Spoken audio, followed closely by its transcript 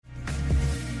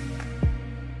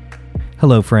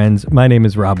Hello, friends. My name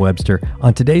is Rob Webster.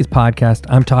 On today's podcast,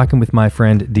 I'm talking with my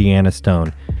friend DeAnna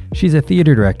Stone. She's a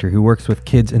theater director who works with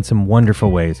kids in some wonderful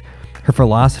ways. Her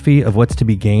philosophy of what's to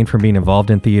be gained from being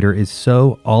involved in theater is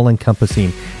so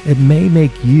all-encompassing, it may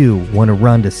make you want to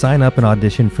run to sign up and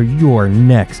audition for your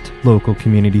next local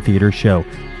community theater show,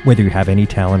 whether you have any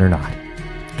talent or not.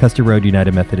 Custer Road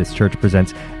United Methodist Church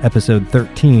presents episode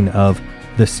 13 of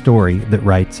The Story That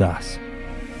Writes Us.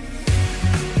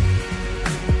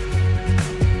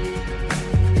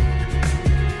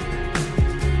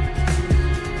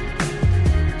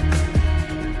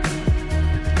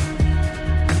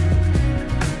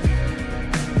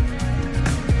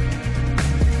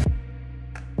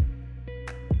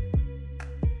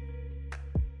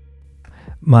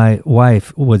 My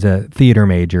wife was a theater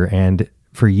major and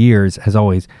for years has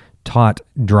always taught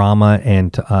drama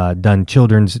and done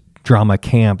children's drama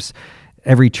camps.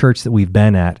 Every church that we've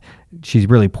been at, she's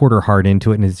really poured her heart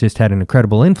into it and has just had an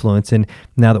incredible influence. And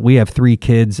now that we have 3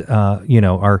 kids,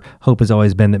 our hope has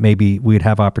always been that maybe we'd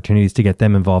have opportunities to get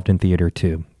them involved in theater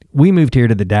too. We moved here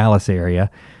to the Dallas area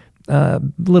a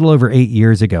little over 8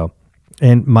 years ago.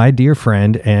 And my dear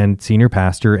friend and senior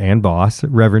pastor and boss,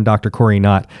 Reverend Dr. Corey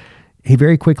Knott, he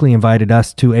very quickly invited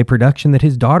us to a production that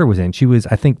his daughter was in. She was,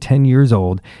 I think, 10 years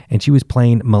old, and she was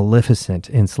playing Maleficent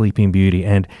in Sleeping Beauty.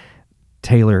 And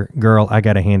Taylor, girl, I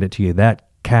got to hand it to you. That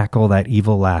cackle, that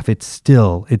evil laugh, it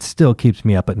still keeps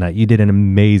me up at night. You did an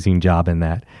amazing job in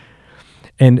that.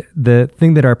 And the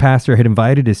thing that our pastor had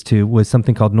invited us to was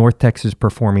something called North Texas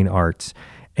Performing Arts.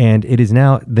 And it is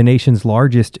now the nation's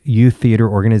largest youth theater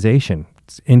organization.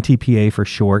 It's NTPA for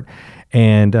short.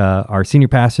 And our senior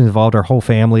pastor is involved. Our whole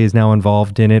family is now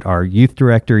involved in it. Our youth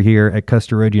director here at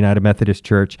Custer Road United Methodist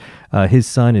Church, his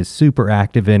son is super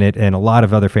active in it, and a lot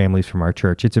of other families from our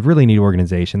church. It's a really neat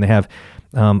organization. They have,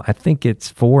 I think it's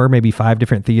 4, maybe 5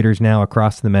 different theaters now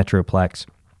across the Metroplex.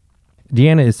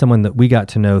 DeAnna is someone that we got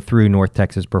to know through North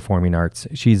Texas Performing Arts.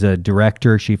 She's a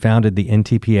director. She founded the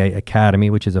NTPA Academy,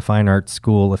 which is a fine arts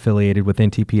school affiliated with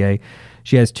NTPA.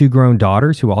 She has 2 grown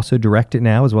daughters who also direct it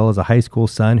now, as well as a high school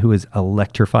son who is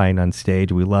electrifying on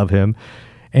stage. We love him.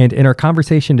 And in our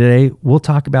conversation today, we'll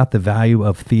talk about the value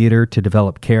of theater to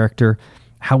develop character,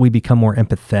 how we become more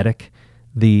empathetic,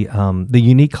 the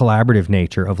unique collaborative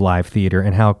nature of live theater,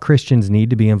 and how Christians need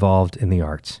to be involved in the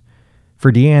arts.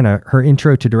 For DeAnna, her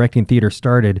intro to directing theater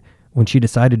started when she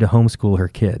decided to homeschool her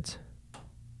kids.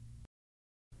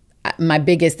 My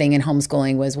biggest thing in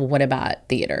homeschooling was, well, what about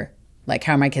theater? Like,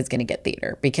 how are my kids going to get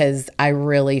theater? Because I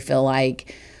really feel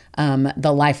like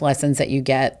the life lessons that you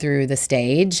get through the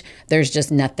stage, there's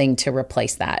just nothing to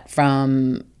replace that.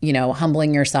 From,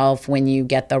 humbling yourself when you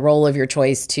get the role of your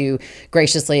choice to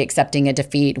graciously accepting a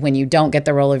defeat when you don't get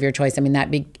the role of your choice. I mean,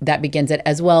 that begins it,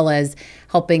 as well as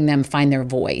helping them find their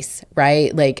voice,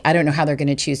 right? Like, I don't know how they're going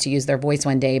to choose to use their voice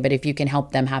one day, but if you can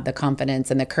help them have the confidence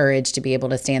and the courage to be able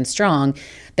to stand strong,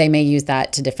 they may use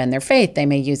that to defend their faith. They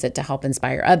may use it to help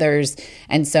inspire others.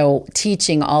 And so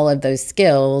teaching all of those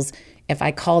skills, if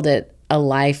I called it a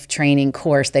life training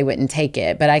course, they wouldn't take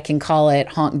it. But I can call it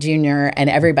Honk Junior and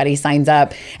everybody signs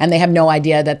up and they have no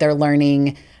idea that they're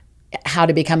learning how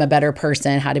to become a better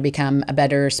person, how to become a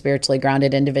better spiritually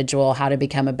grounded individual, how to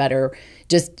become a better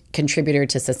just contributor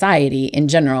to society in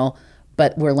general.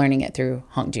 But we're learning it through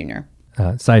Honk Junior.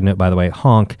 Side note, by the way,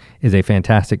 Honk is a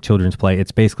fantastic children's play.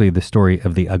 It's basically the story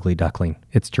of the ugly duckling.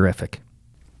 It's terrific.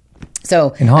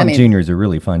 And Honk Junior is a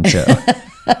really fun show.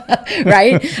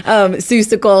 Right?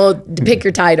 Seussical, pick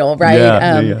your title, right?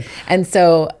 Yeah. And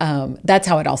so that's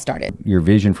how it all started. Your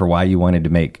vision for why you wanted to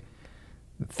make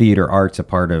theater arts a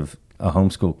part of a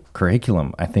homeschool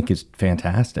curriculum, I think, is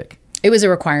fantastic. It was a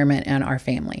requirement in our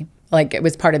family. Like, it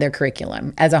was part of their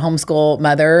curriculum. As a homeschool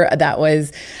mother, that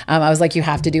was, I was like, you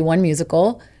have to do one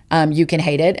musical. You can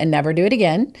hate it and never do it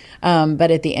again. But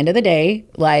at the end of the day,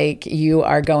 like, you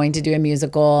are going to do a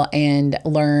musical and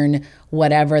learn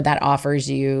whatever that offers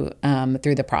you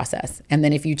through the process. And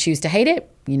then if you choose to hate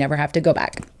it, you never have to go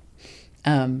back.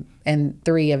 And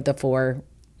 3 of the 4,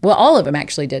 well, all of them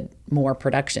actually did more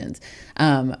productions,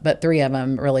 but 3 of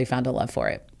them really found a love for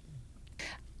it.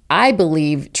 I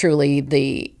believe truly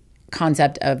the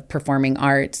concept of performing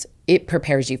arts, it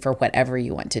prepares you for whatever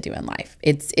you want to do in life.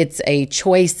 It's a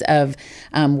choice of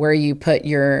where you put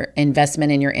your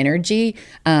investment and your energy,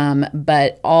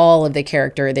 but all of the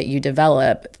character that you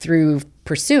develop through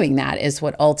pursuing that is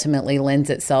what ultimately lends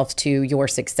itself to your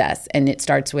success. And it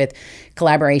starts with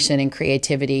collaboration and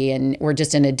creativity, and we're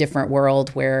just in a different world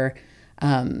where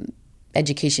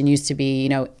education used to be,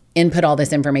 input all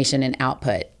this information and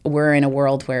output. We're in a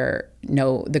world where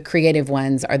know, the creative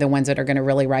ones are the ones that are going to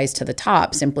really rise to the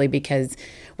top, simply because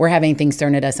we're having things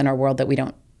thrown at us in our world that we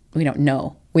don't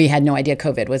know. We had no idea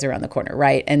COVID was around the corner,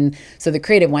 right? And so the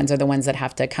creative ones are the ones that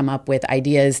have to come up with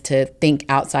ideas to think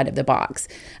outside of the box.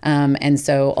 And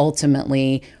so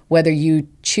ultimately, whether you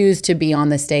choose to be on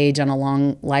the stage on a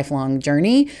lifelong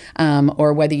journey,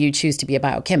 or whether you choose to be a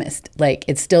biochemist, like,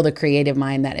 it's still the creative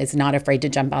mind that is not afraid to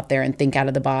jump out there and think out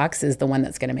of the box is the one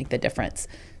that's going to make the difference.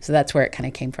 So that's where it kind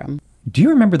of came from. Do you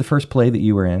remember the first play that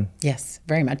you were in? Yes,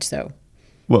 very much so.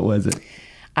 What was it?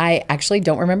 I actually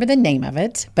don't remember the name of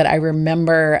it, but I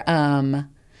remember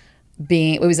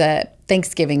it was a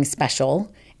Thanksgiving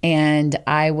special, and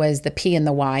I was the P and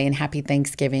the Y in Happy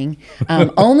Thanksgiving,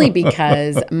 only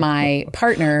because my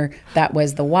partner, that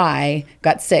was the Y,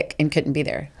 got sick and couldn't be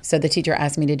there. So the teacher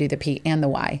asked me to do the P and the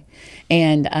Y.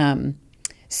 And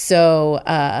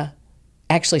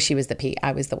actually, she was the P,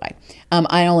 I was the Y.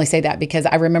 I only say that because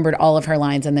I remembered all of her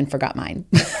lines and then forgot mine.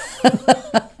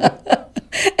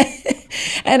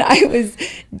 And I was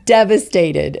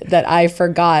devastated that I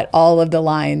forgot all of the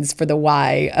lines for the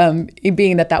Y,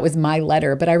 being that was my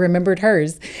letter, but I remembered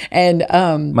hers. And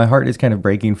my heart is kind of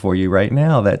breaking for you right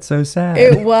now. That's so sad.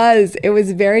 It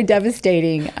was very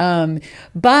devastating.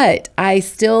 But I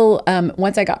still,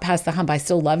 once I got past the hump, I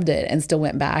still loved it and still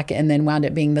went back, and then wound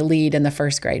up being the lead in the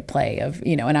first grade play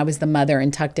and I was the mother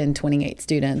and tucked in 28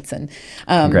 students. And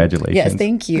congratulations. Yes,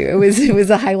 thank you. It was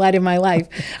a highlight of my life.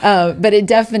 But it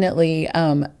definitely,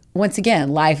 once again,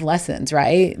 life lessons,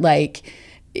 right? Like,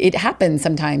 it happens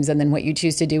sometimes, and then what you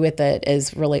choose to do with it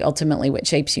is really ultimately what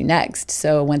shapes you next.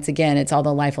 So once again, it's all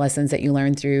the life lessons that you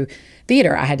learn through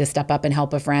theater. I had to step up and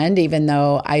help a friend, even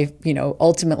though I,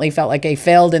 ultimately felt like I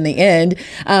failed in the end.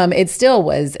 It still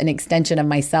was an extension of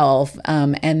myself,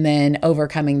 and then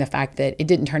overcoming the fact that it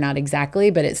didn't turn out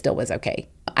exactly, but it still was okay.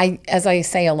 As I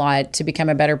say a lot, to become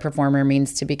a better performer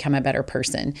means to become a better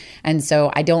person. And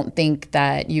so I don't think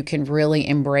that you can really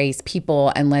embrace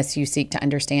people unless you seek to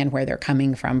understand where they're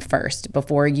coming from first,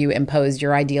 before you impose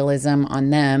your idealism on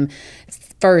them.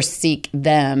 First, seek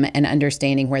them and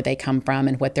understanding where they come from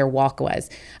and what their walk was.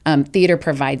 Theater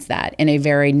provides that in a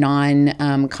very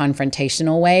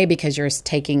non-confrontational way, because you're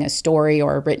taking a story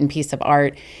or a written piece of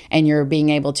art and you're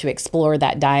being able to explore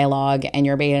that dialogue and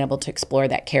you're being able to explore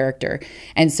that character.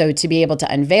 And so to be able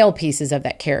to unveil pieces of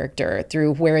that character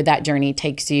through where that journey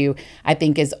takes you, I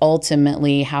think is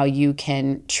ultimately how you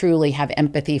can truly have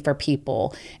empathy for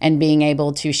people and being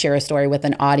able to share a story with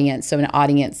an audience. So an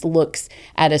audience looks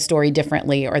at a story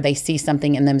differently, or they see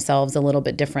something in themselves a little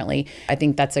bit differently. I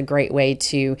think that's a great way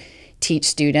to teach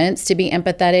students to be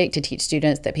empathetic, to teach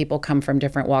students that people come from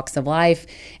different walks of life,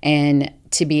 and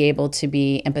to be able to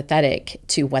be empathetic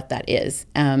to what that is.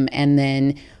 And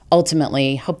then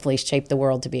ultimately, hopefully, shape the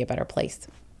world to be a better place.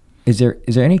 Is there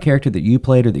any character that you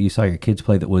played or that you saw your kids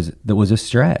play that was a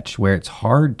stretch, where it's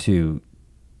hard to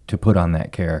put on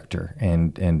that character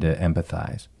and to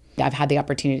empathize? I've had the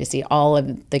opportunity to see all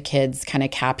of the kids kind of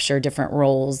capture different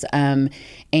roles,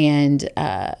 and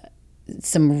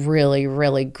some really,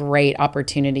 really great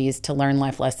opportunities to learn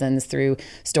life lessons through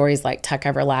stories like Tuck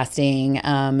Everlasting,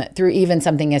 through even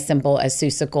something as simple as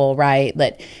Seussical, right?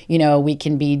 That, we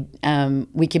can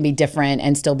be different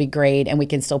and still be great, and we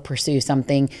can still pursue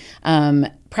something.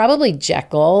 Probably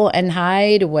Jekyll and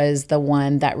Hyde was the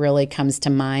one that really comes to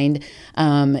mind.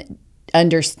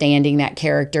 Understanding that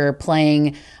character,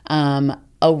 playing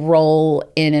a role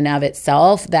in and of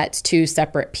itself that's two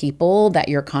separate people that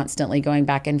you're constantly going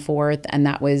back and forth. And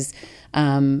that was,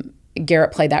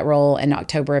 Garrett played that role in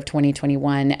October of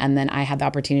 2021. And then I had the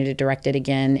opportunity to direct it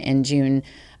again in June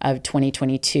of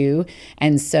 2022.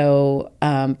 And so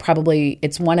probably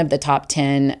it's one of the top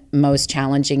 10 most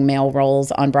challenging male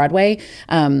roles on Broadway.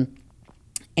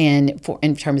 And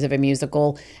in terms of a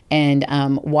musical, and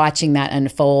watching that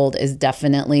unfold is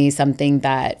definitely something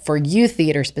that for youth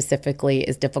theater specifically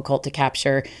is difficult to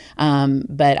capture.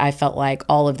 But I felt like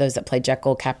all of those that played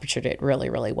Jekyll captured it really,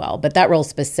 really well. But that role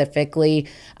specifically,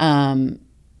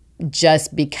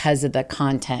 just because of the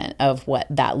content of what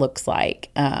that looks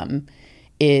like,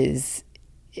 is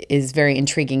very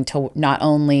intriguing to not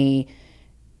only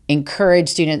encourage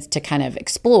students to kind of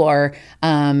explore,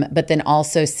 but then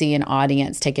also see an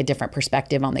audience take a different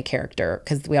perspective on the character,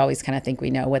 because we always kind of think we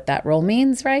know what that role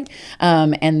means, right?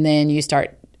 And then you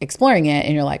start exploring it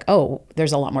and you're like, oh,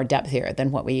 there's a lot more depth here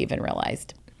than what we even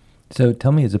realized. So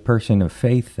tell me, as a person of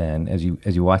faith then, as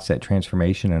you watch that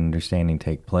transformation and understanding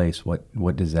take place,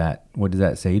 what does that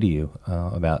say to you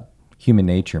about human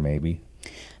nature maybe?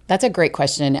 That's a great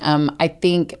question. I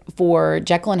think for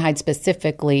Jekyll and Hyde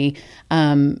specifically,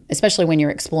 especially when you're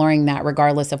exploring that,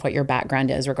 regardless of what your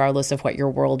background is, regardless of what your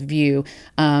worldview,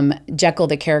 Jekyll,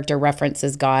 the character,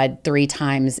 references God 3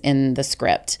 times in the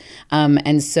script.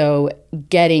 And so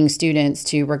getting students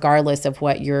to, regardless of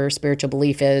what your spiritual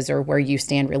belief is or where you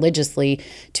stand religiously,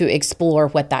 to explore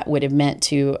what that would have meant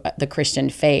to the Christian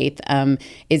faith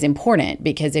is important,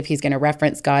 because if he's going to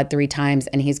reference God 3 times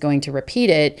and he's going to repeat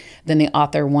it, then the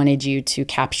author wanted you to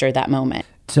capture that moment.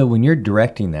 So when you're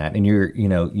directing that, and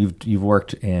you've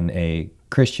worked in a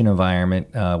Christian environment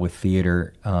with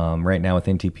theater, right now with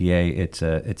NTPA, it's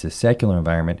a secular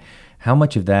environment. How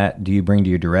much of that do you bring to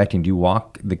your directing? Do you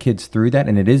walk the kids through that?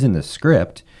 And it is in the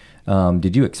script.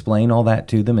 Did you explain all that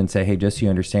to them and say, hey, just so you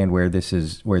understand where this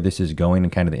is going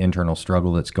and kind of the internal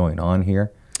struggle that's going on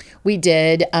here? We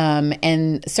did,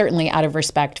 and certainly out of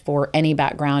respect for any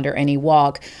background or any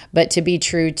walk, but to be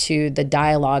true to the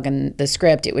dialogue and the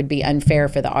script, it would be unfair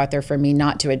for the author for me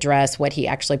not to address what he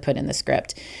actually put in the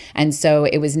script. And so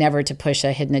it was never to push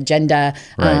a hidden agenda,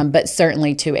 Right. But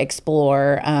certainly to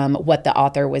explore what the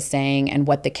author was saying and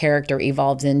what the character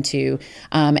evolves into,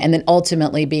 and then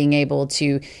ultimately being able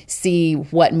to see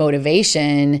what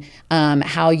motivation,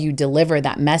 how you deliver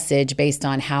that message based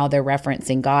on how they're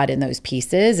referencing God in those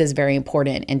pieces is very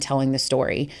important in telling the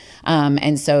story.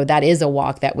 And so that is a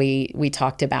walk that we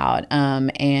talked about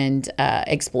and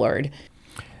explored.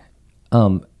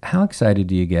 How excited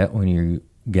do you get when you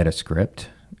get a script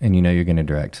and you know you're going to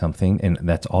direct something and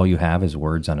that's all you have is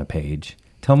words on a page?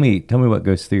 Tell me what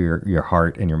goes through your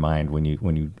heart and your mind when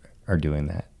you are doing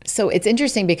that. So it's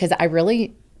interesting because I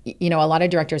really, a lot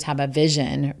of directors have a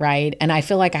vision, right? And I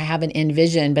feel like I have an end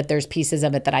vision, but there's pieces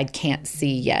of it that I can't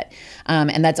see yet.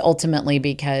 And that's ultimately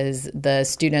because the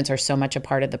students are so much a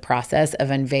part of the process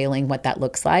of unveiling what that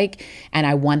looks like. And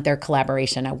I want their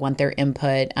collaboration. I want their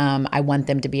input. I want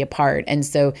them to be a part. And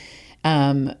so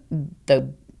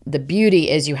the beauty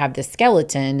is you have the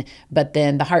skeleton, but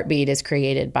then the heartbeat is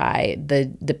created by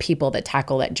the people that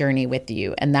tackle that journey with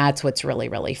you. And that's what's really,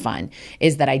 really fun,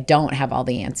 is that I don't have all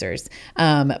the answers.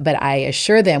 But I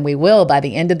assure them we will by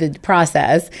the end of the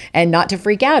process, and not to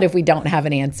freak out if we don't have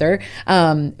an answer.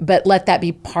 But let that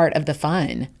be part of the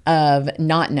fun of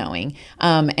not knowing.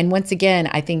 And once again,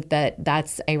 I think that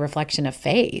that's a reflection of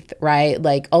faith, right?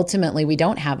 Like ultimately we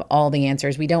don't have all the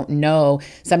answers. We don't know.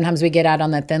 Sometimes we get out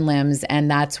on the thin limbs, and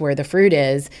that's where the fruit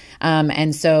is.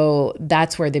 And so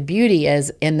that's where the beauty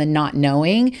is, in the not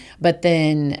knowing. But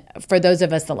then for those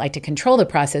of us that like to control the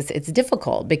process, it's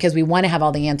difficult because we want to have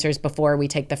all the answers before we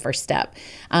take the first step.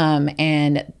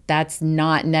 And that's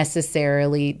not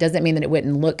necessarily, doesn't mean that it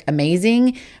wouldn't look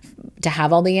amazing to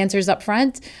have all the answers up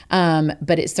front.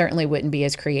 But it certainly wouldn't be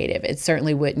as creative. It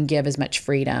certainly wouldn't give as much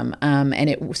freedom. And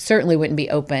it certainly wouldn't be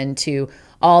open to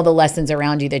all the lessons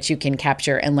around you that you can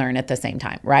capture and learn at the same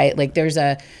time, right? Like there's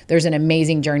an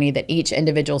amazing journey that each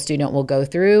individual student will go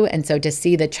through. And so to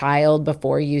see the child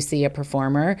before you see a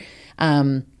performer,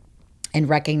 and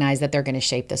recognize that they're going to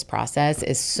shape this process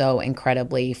is so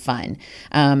incredibly fun.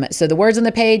 So the words on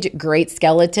the page, great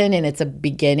skeleton, and it's a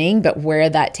beginning, but where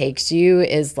that takes you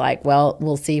is like, well,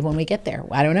 we'll see when we get there.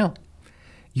 I don't know.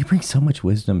 You bring so much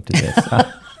wisdom to this.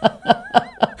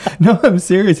 No, I'm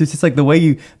serious. It's just like the way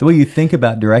you think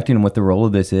about directing and what the role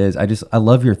of this is. I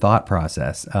love your thought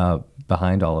process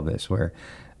behind all of this, where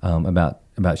about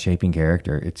shaping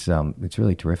character. It's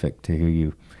really terrific to hear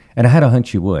you. And I had a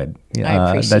hunch you would. I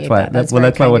appreciate that. That's why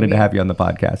I wanted to have you on the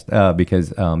podcast,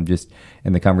 because just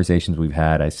in the conversations we've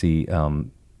had, I see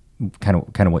kind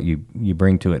of what you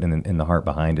bring to it, and the heart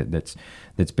behind it.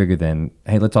 That's bigger than,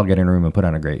 hey, let's all get in a room and put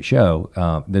on a great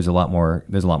show. There's a lot more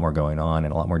going on,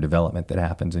 and a lot more development that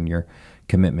happens, and your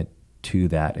commitment to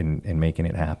that and making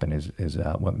it happen is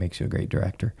what makes you a great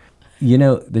director.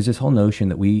 There's this whole notion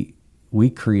that we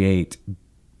create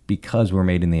because we're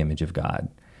made in the image of God.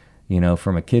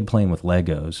 From a kid playing with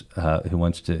Legos who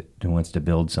wants to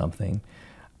build something,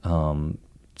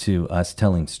 to us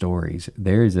telling stories.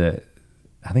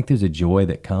 I think there's a joy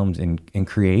that comes in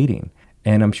creating.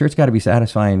 And I'm sure it's got to be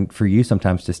satisfying for you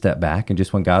sometimes to step back and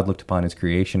just, when God looked upon his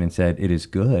creation and said, it is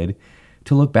good,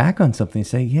 to look back on something and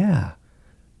say, yeah,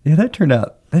 that turned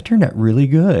out really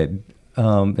good.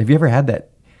 Have you ever had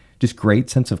that just great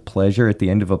sense of pleasure at the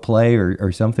end of a play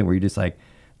or something where you're just like,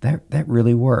 that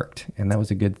really worked, and that was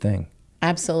a good thing?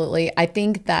 Absolutely. I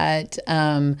think that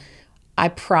I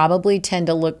probably tend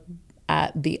to look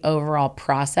at the overall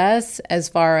process as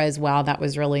far as, wow, that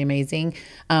was really amazing,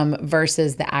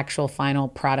 versus the actual final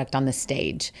product on the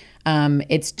stage.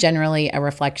 It's generally a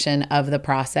reflection of the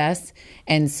process.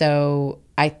 And so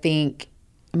I think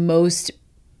most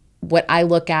what I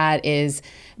look at is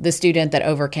the student that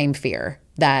overcame fear.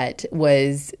 That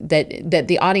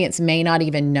the audience may not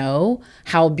even know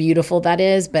how beautiful that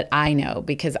is, but I know,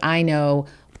 because I know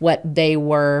what they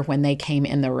were when they came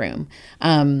in the room.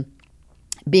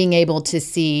 Being able to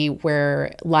see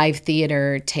where live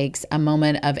theater takes a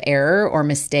moment of error or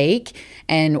mistake,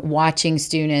 and watching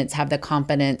students have the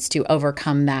confidence to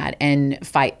overcome that and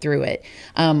fight through it.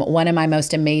 One of my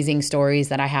most amazing stories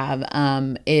that I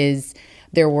have is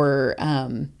there were...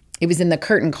 it was in the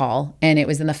curtain call, and it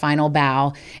was in the final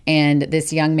bow. And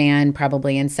this young man,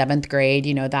 probably in 7th grade,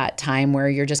 you know, that time where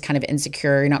you're just kind of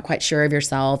insecure, you're not quite sure of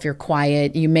yourself, you're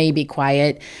quiet, you may be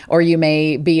quiet, or you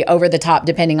may be over the top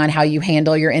depending on how you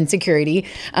handle your insecurity.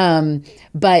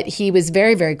 But he was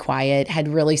very, very quiet, had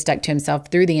really stuck to himself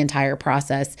through the entire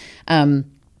process.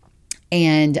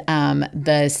 And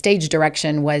the stage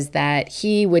direction was that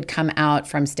he would come out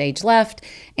from stage left,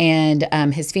 and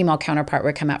his female counterpart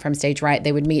would come out from stage right.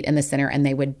 They would meet in the center and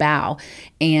they would bow.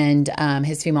 And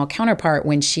his female counterpart,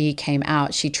 when she came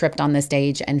out, she tripped on the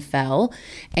stage and fell.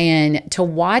 And to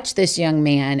watch this young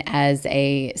man as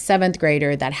a 7th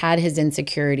grader that had his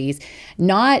insecurities,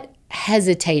 not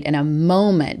hesitate in a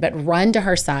moment, but run to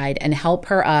her side and help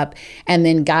her up, and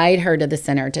then guide her to the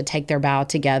center to take their bow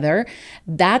together.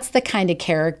 That's the kind of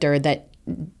character that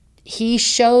he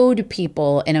showed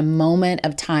people in a moment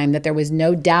of time, that there was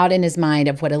no doubt in his mind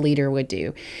of what a leader would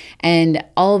do. And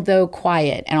although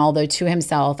quiet, and although to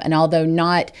himself, and although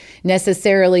not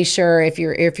necessarily sure if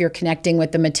you're connecting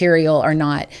with the material or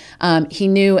not, he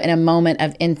knew in a moment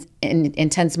of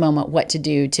intense moment what to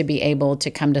do to be able to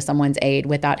come to someone's aid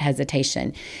without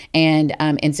hesitation. And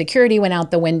insecurity went out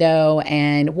the window,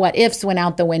 and what ifs went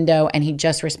out the window, and he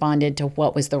just responded to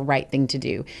what was the right thing to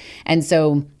do. And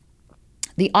so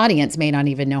the audience may not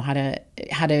even know how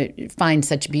to find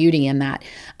such beauty in that.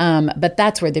 But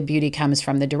that's where the beauty comes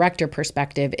from the director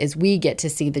perspective, is we get to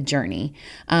see the journey,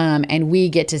 and we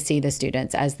get to see the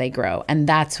students as they grow. And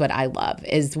that's what I love,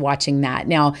 is watching that.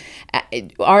 Now,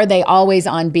 are they always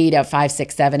on beat at 5,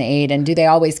 6, 7, 8? And do they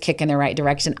always kick in the right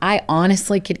direction? I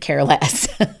honestly could care less.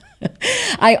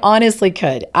 I honestly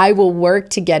could. I will work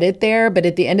to get it there. But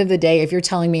at the end of the day, if you're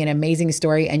telling me an amazing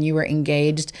story and you were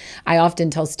engaged, I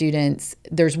often tell students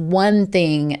there's one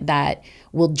thing that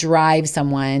will drive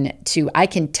someone to, I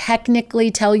can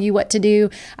technically tell you what to do.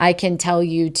 I can tell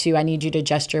you I need you to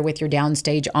gesture with your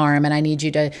downstage arm, and I need you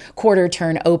to quarter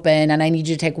turn open, and I need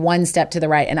you to take one step to the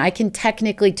right. And I can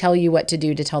technically tell you what to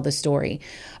do to tell the story.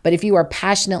 But if you are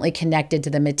passionately connected to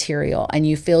the material and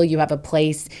you feel you have a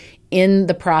place in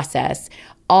the process,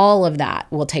 all of that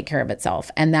will take care of itself.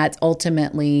 And that's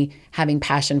ultimately having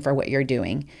passion for what you're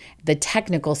doing. The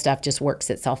technical stuff just works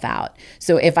itself out.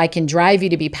 So if I can drive you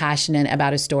to be passionate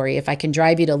about a story, if I can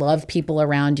drive you to love people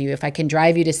around you, if I can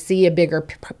drive you to see a bigger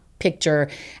picture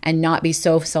and not be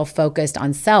so self-focused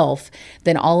on self,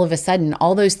 then all of a sudden,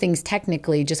 all those things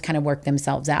technically just kind of work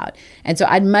themselves out. And so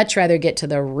I'd much rather get to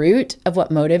the root of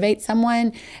what motivates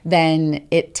someone than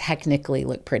it technically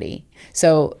look pretty.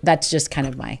 So that's just kind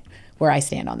of where I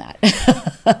stand on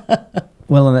that.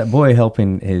 Well, and that boy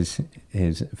helping his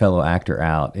fellow actor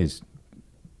out is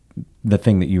the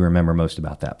thing that you remember most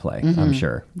about that play, I'm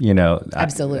sure. You know,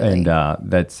 absolutely. And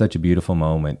that's such a beautiful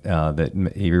moment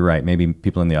that you're right. Maybe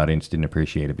people in the audience didn't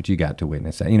appreciate it, but you got to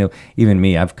witness that. You know, even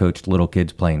me, I've coached little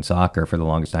kids playing soccer for the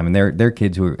longest time, and they're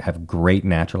kids who have great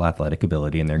natural athletic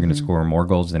ability, and they're going to score more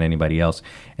goals than anybody else.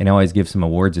 And I always give some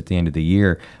awards at the end of the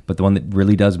year, but the one that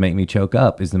really does make me choke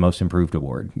up is the most improved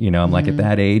award. You know, I'm like, at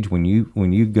that age, when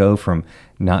you go from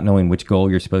not knowing which goal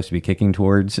you're supposed to be kicking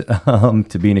towards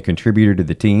to being a contributor to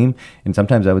the team. And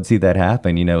sometimes I would see that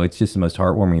happen. You know, it's just the most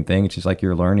heartwarming thing. It's just like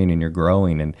you're learning and you're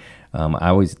growing. And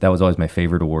that was always my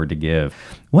favorite award to give.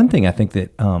 One thing I think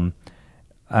that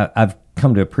I've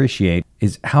come to appreciate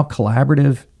is how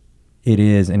collaborative it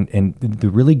is, and the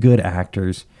really good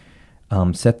actors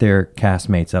set their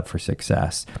castmates up for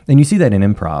success. And you see that in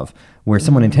improv, where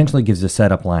someone intentionally gives a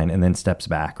setup line and then steps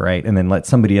back, right? And then lets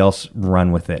somebody else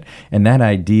run with it. And that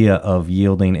idea of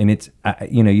yielding, and it's,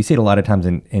 you see it a lot of times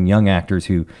in young actors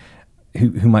who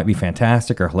might be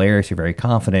fantastic or hilarious or very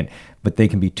confident, but they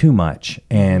can be too much.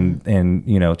 And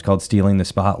it's called stealing the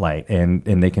spotlight. And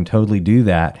they can totally do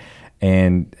that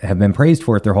and have been praised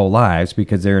for it their whole lives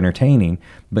because they're entertaining.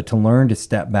 But to learn to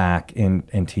step back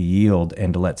and to yield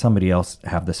and to let somebody else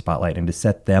have the spotlight and to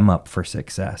set them up for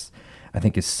success, I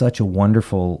think is such a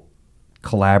wonderful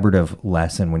collaborative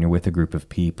lesson when you're with a group of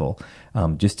people,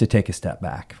 just to take a step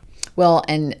back. Well,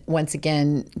 and once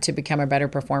again, to become a better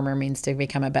performer means to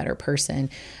become a better person.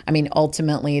 I mean,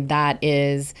 ultimately, that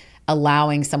is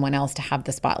allowing someone else to have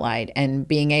the spotlight and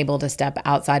being able to step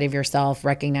outside of yourself,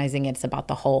 recognizing it's about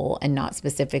the whole and not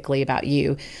specifically about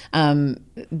you.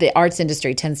 The arts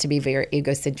industry tends to be very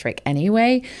egocentric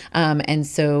anyway. And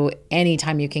so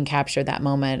anytime you can capture that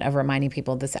moment of reminding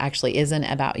people this actually isn't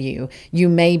about you, you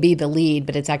may be the lead,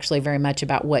 but it's actually very much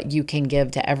about what you can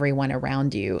give to everyone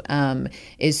around you,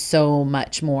 is so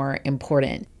much more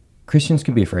important. Christians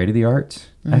can be afraid of the arts,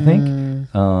 I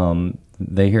think.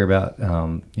 They hear about,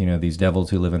 these devils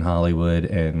who live in Hollywood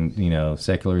and,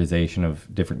 secularization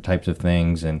of different types of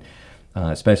things. And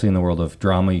especially in the world of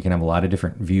drama, you can have a lot of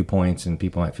different viewpoints and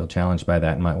people might feel challenged by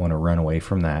that and might want to run away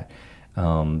from that.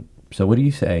 So what do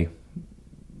you say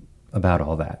about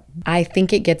all that? I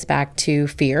think it gets back to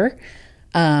fear,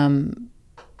 and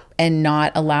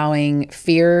not allowing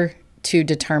fear to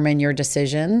determine your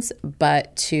decisions,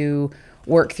 but to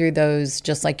work through those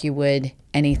just like you would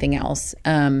anything else.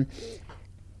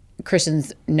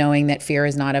 Christians knowing that fear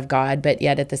is not of God, but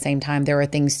yet at the same time, there are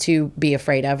things to be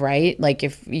afraid of, right? Like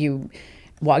if you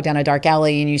walk down a dark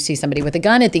alley and you see somebody with a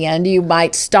gun at the end, you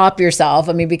might stop yourself.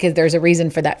 Because there's a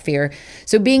reason for that fear.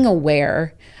 So being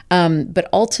aware, but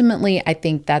ultimately, I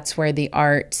think that's where the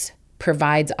arts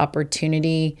provides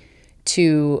opportunity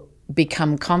to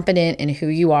become confident in who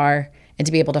you are and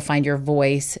to be able to find your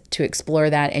voice, to explore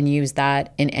that and use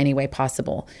that in any way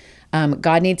possible.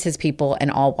 God needs his people in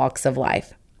all walks of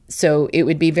life. So it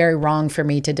would be very wrong for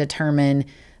me to determine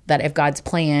that if God's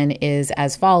plan is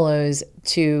as follows,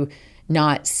 to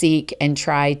not seek and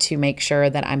try to make sure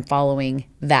that I'm following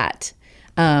that.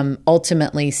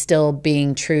 Ultimately, still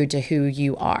being true to who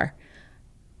you are.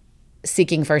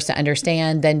 Seeking first to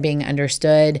understand, then being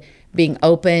understood, being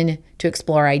open to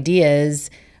explore ideas,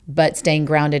 but staying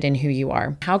grounded in who you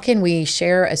are. How can we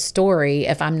share a story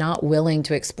if I'm not willing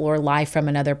to explore life from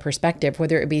another perspective,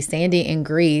 whether it be Sandy in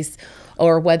Greece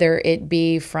or whether it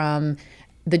be from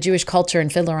the Jewish culture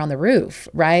and Fiddler on the Roof,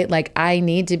 right? Like I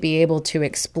need to be able to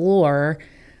explore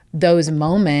those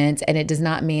moments, and it does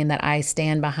not mean that I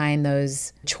stand behind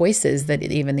those choices that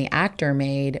even the actor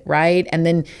made, right? And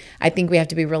then I think we have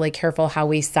to be really careful how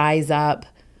we size up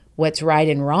what's right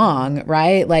and wrong,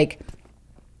 right? Like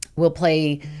we'll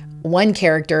play one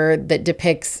character that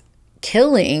depicts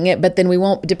killing, but then we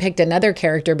won't depict another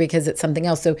character because it's something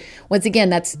else. So once again,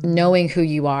 that's knowing who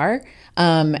you are,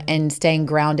 and staying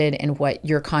grounded in what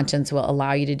your conscience will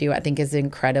allow you to do, I think is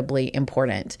incredibly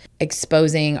important.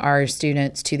 Exposing our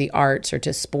students to the arts or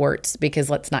to sports,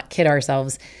 because let's not kid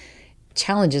ourselves,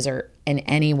 challenges are in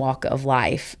any walk of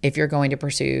life. If you're going to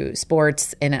pursue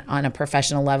sports on a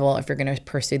professional level, if you're going to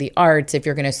pursue the arts, if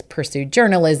you're going to pursue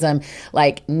journalism,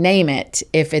 like name it,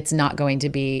 if it's not going to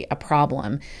be a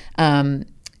problem.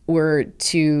 We're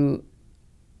to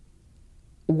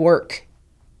work.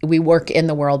 We work in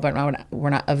the world, but we're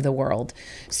not of the world.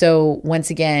 So once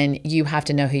again, you have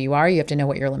to know who you are. You have to know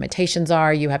what your limitations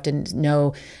are. You have to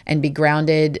know and be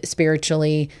grounded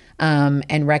spiritually,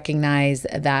 and recognize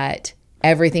that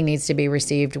everything needs to be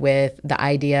received with the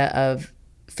idea of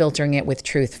filtering it with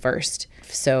truth first.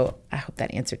 So I hope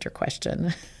that answered your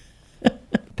question.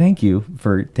 Thank you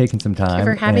for taking some time. Thank you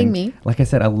for having me. Like I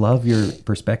said, I love your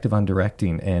perspective on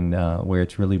directing, and where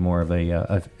it's really more of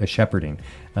a shepherding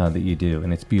that you do,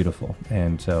 and it's beautiful.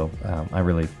 And so I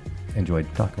really enjoyed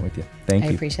talking with you. Thank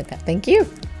you. I appreciate that. Thank you.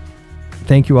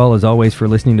 Thank you all, as always, for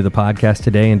listening to the podcast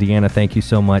today. And DeAnna, thank you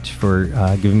so much for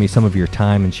giving me some of your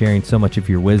time and sharing so much of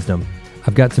your wisdom.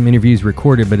 I've got some interviews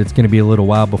recorded, but it's going to be a little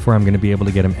while before I'm going to be able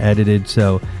to get them edited.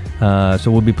 So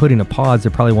we'll be putting a pause.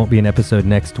 There probably won't be an episode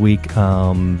next week.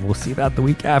 We'll see about the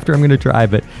week after. I'm going to try.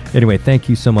 But anyway, thank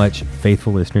you so much,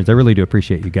 faithful listeners. I really do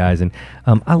appreciate you guys. And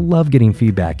I love getting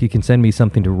feedback. You can send me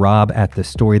something to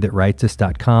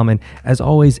rob@thestorythatwritesus.com. And as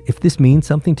always, if this means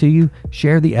something to you,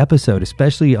 share the episode,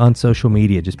 especially on social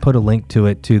media. Just put a link to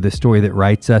it, to The Story That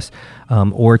Writes Us,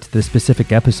 or to the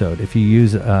specific episode. If you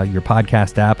use your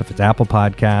podcast app, if it's Apple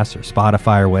Podcasts or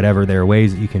Spotify or whatever, there are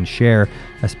ways that you can share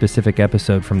a specific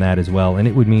episode from that as well. And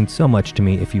it would mean so much to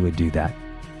me if you would do that.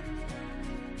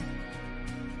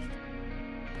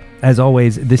 As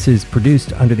always, this is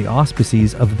produced under the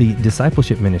auspices of the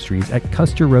Discipleship Ministries at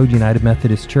Custer Road United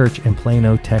Methodist Church in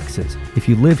Plano, Texas. If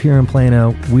you live here in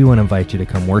Plano, we want to invite you to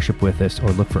come worship with us or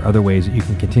look for other ways that you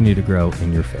can continue to grow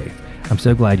in your faith. I'm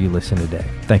so glad you listened today.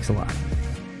 Thanks a lot.